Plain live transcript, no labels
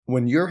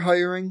When you're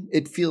hiring,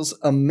 it feels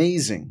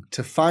amazing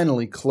to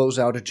finally close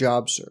out a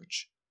job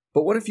search.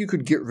 But what if you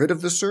could get rid of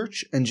the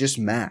search and just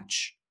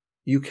match?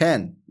 You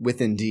can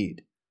with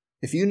Indeed.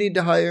 If you need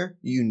to hire,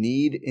 you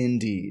need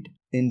Indeed.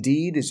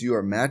 Indeed is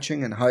your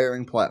matching and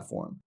hiring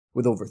platform.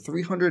 With over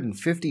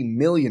 350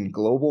 million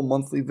global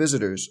monthly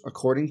visitors,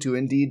 according to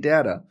Indeed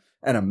data,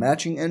 and a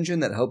matching engine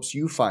that helps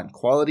you find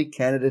quality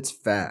candidates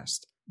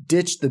fast.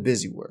 Ditch the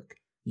busy work.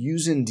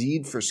 Use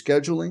Indeed for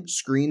scheduling,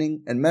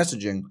 screening, and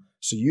messaging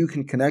so you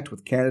can connect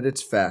with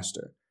candidates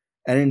faster.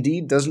 And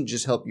Indeed doesn't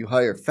just help you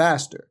hire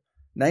faster.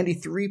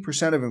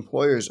 93% of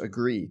employers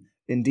agree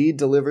Indeed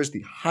delivers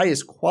the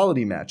highest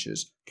quality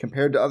matches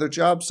compared to other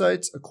job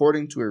sites,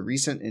 according to a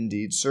recent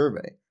Indeed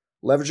survey.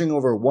 Leveraging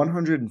over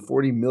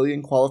 140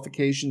 million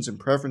qualifications and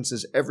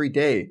preferences every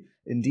day,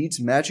 Indeed's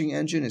matching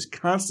engine is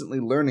constantly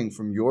learning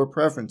from your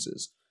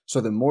preferences, so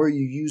the more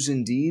you use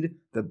Indeed,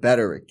 the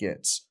better it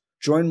gets.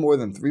 Join more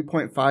than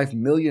 3.5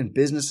 million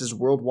businesses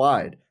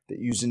worldwide that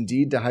use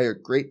Indeed to hire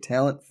great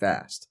talent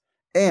fast.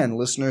 And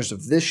listeners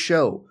of this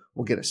show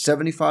will get a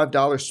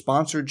 $75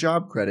 sponsored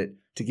job credit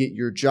to get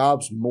your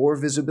jobs more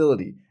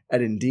visibility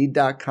at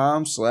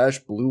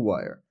Indeed.com/Blue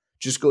Wire.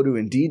 Just go to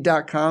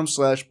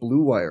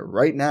Indeed.com/Blue Wire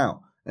right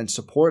now and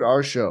support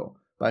our show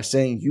by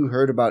saying you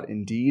heard about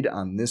Indeed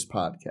on this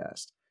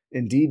podcast.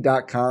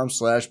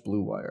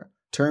 Indeed.com/Blue Wire.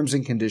 Terms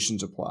and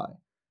conditions apply.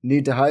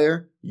 Need to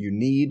hire? You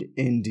need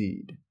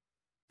Indeed.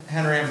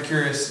 Henry, I'm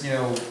curious,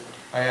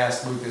 I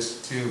asked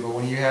Lucas too, but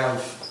when you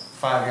have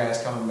 5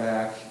 guys coming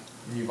back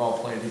and you've all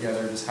played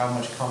together, just how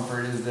much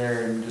comfort is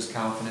there and just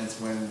confidence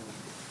when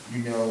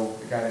you know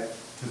the guy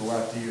to the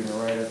left of you and the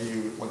right of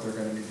you, what they're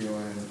going to be doing,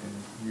 and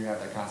you have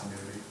that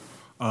continuity?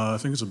 I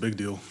think it's a big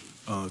deal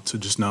to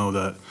just know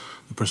that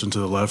the person to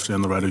the left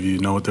and the right of you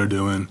know what they're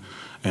doing,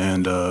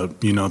 and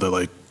you know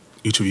that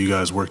each of you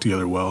guys work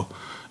together well.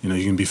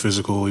 You can be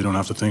physical, you don't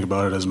have to think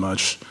about it as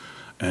much,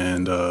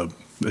 and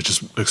it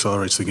just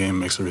accelerates the game,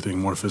 makes everything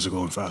more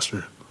physical and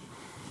faster.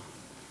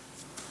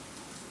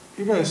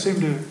 You guys seem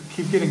to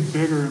keep getting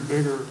bigger and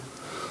bigger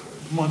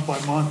month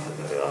by month.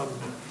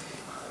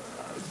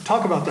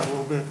 Talk about that a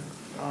little bit.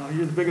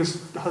 You're the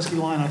biggest Husky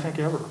line, I think,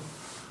 ever.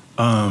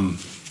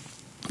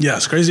 Yeah,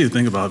 it's crazy to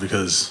think about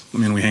because,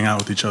 we hang out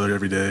with each other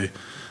every day.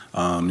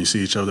 You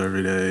see each other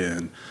every day,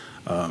 and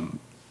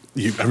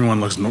everyone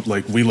looks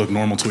we look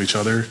normal to each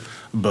other.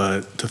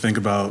 But to think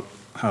about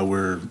how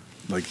we're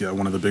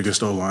one of the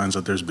biggest O-lines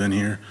that there's been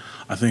here,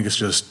 I think it's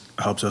just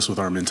helps us with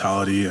our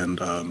mentality and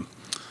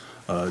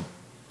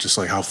just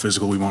how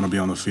physical we want to be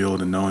on the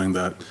field, and knowing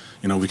that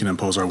we can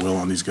impose our will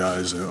on these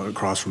guys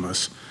across from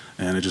us,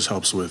 and it just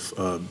helps with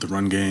the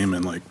run game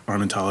and our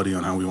mentality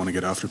on how we want to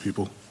get after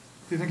people.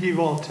 Do you think you've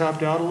all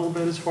tapped out a little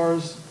bit as far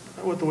as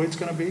what the weight's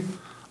going to be?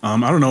 I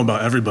don't know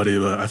about everybody,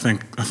 but I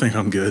think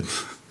I'm good.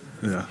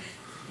 Yeah.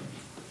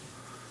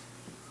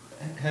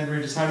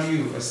 Henry, just how do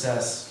you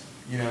assess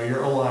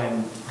your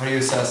O-line? How do you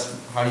assess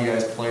how you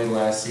guys played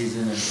last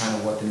season and kind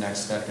of what the next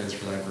step is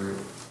for that group?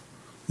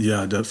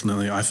 Yeah,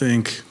 definitely. I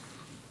think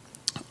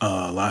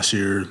last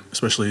year,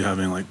 especially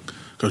having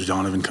Coach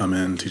Donovan come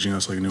in, teaching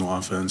us a new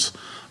offense,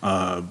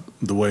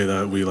 the way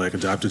that we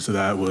adapted to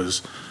that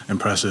was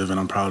impressive, and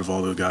I'm proud of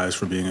all the guys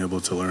for being able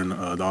to learn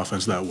the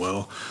offense that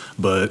well.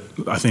 But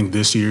I think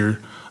this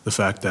year, the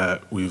fact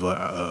that we've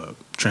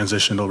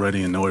transitioned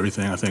already and know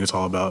everything, I think it's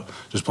all about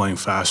just playing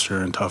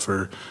faster and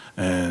tougher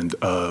and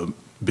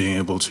being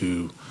able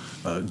to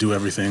do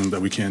everything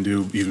that we can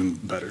do even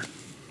better.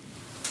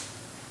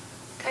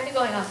 Kind of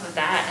going off of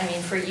that,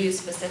 for you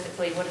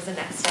specifically, what does the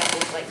next step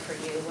look like for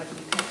you? What do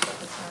you kind of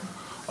focus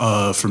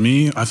on? For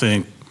me, I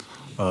think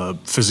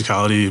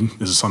physicality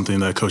is something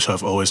that Coach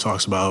Huff always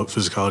talks about.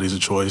 Physicality is a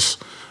choice,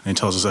 and he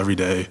tells us every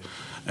day.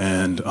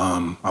 And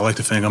I like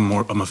to think I'm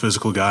a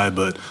physical guy,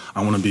 but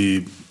I want to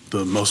be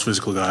the most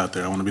physical guy out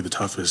there. I want to be the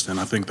toughest, and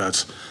I think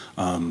that's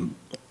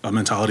a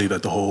mentality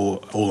that the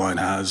whole O-line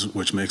has,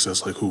 which makes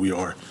us who we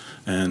are.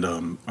 And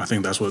I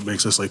think that's what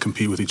makes us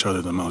compete with each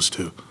other the most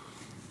too.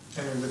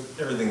 And with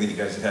everything that you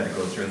guys have had to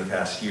go through in the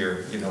past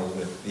year,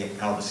 with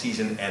how the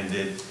season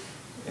ended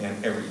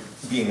and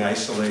being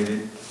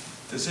isolated,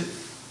 is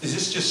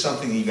this just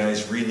something that you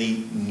guys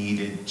really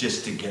needed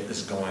just to get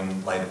this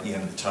going light at the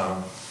end of the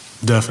tunnel?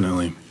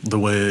 Definitely. The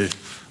way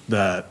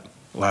that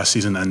last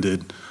season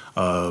ended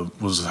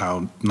was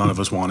how none of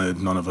us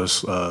wanted, none of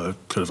us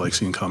could have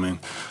seen coming.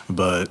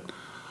 But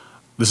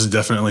this is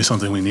definitely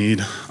something we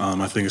need.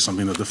 I think it's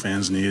something that the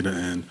fans need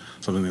and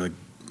something that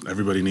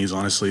everybody needs,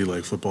 honestly.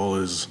 Football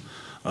is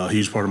a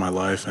huge part of my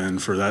life,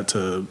 and for that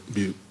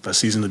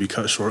season to be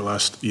cut short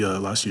last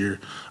year,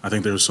 I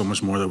think there was so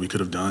much more that we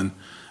could have done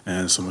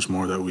and so much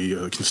more that we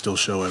can still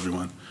show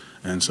everyone.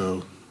 And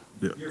so,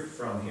 yeah. You're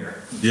from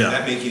here. Yeah. Did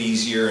that make it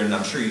easier? And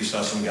I'm sure you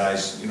saw some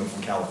guys,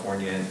 from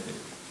California, and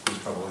it was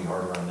probably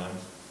harder on them.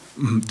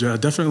 Yeah,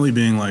 definitely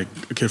being a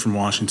kid from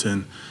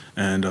Washington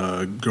and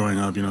growing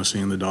up,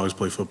 seeing the Dogs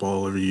play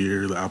football every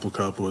year. The Apple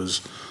Cup was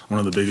one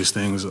of the biggest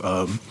things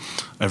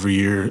every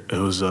year. It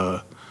was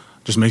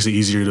just makes it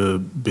easier to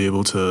be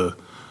able to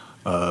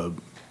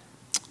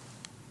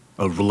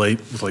relate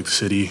with like the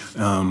city.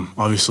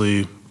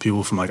 Obviously,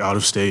 people from like out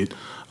of state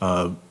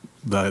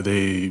that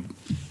they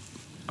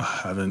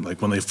haven't,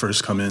 like when they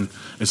first come in,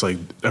 it's like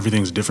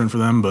everything's different for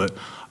them. But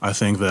I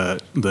think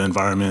that the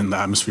environment, the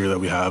atmosphere that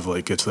we have,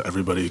 like gets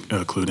everybody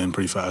clued in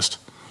pretty fast.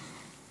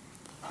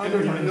 How I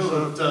different is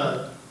know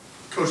that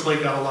Coach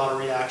Lake got a lot of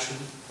reaction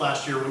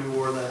last year when he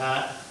wore the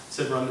hat,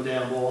 said run the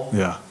damn ball.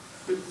 Yeah.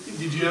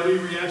 Did you have any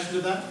reaction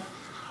to that?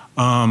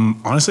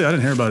 Honestly, I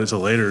didn't hear about it till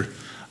later,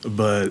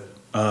 but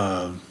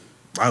I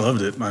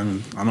loved it.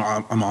 I'm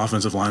an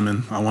offensive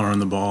lineman. I want to run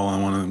the ball.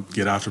 I want to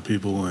get after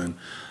people and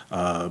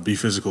be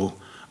physical.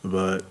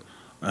 But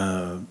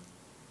at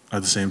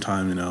the same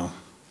time, you know,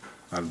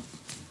 I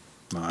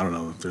don't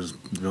know. There's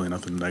really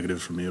nothing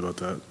negative for me about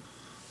that.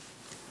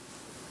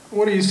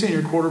 What do you see in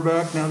your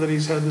quarterback now that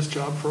he's had this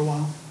job for a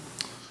while?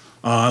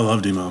 I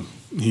love Demo.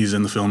 He's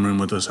in the film room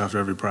with us after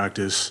every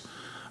practice.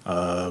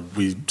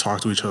 We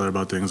talk to each other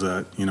about things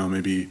that, you know,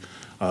 maybe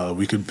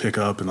we could pick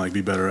up and like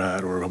be better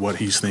at, or what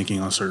he's thinking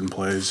on certain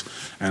plays.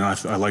 And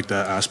I like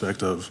that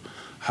aspect of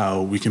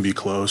how we can be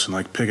close and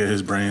like pick at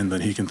his brain,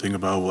 then he can think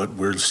about what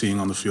we're seeing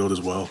on the field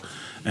as well.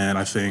 And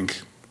I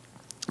think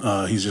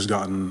he's just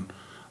gotten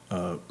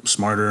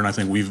smarter, and I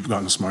think we've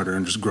gotten smarter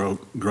and just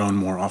grown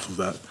more off of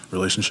that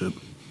relationship.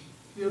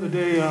 The other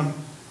day,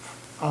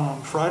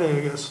 Friday,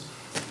 I guess,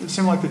 it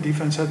seemed like the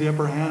defense had the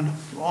upper hand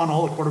on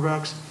all the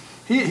quarterbacks.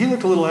 He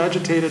looked a little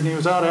agitated, and he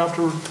was out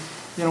after,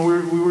 you know,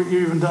 we were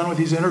even done with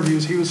these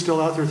interviews. He was still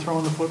out there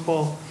throwing the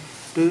football.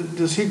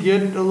 Does he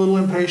get a little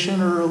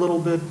impatient or a little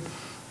bit,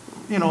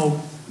 you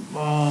know,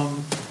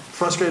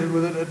 frustrated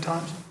with it at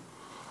times?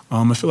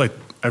 I feel like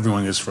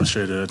everyone gets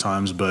frustrated at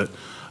times, but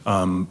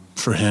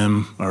for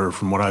him, or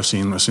from what I've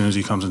seen, as soon as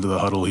he comes into the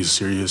huddle, he's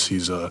serious.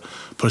 He's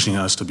pushing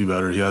us to be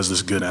better. He has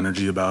this good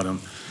energy about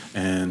him,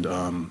 and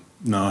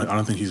no, I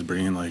don't think he's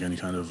bringing like any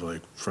kind of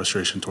like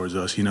frustration towards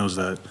us. He knows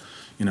that,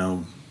 you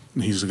know,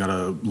 he's got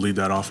to lead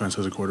that offense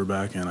as a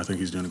quarterback, and I think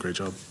he's doing a great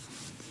job.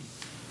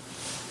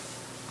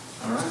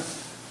 All right.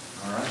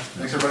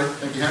 Thanks, everybody.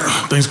 Thank you, Henry.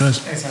 Thanks, guys.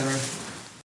 Thanks, Henry.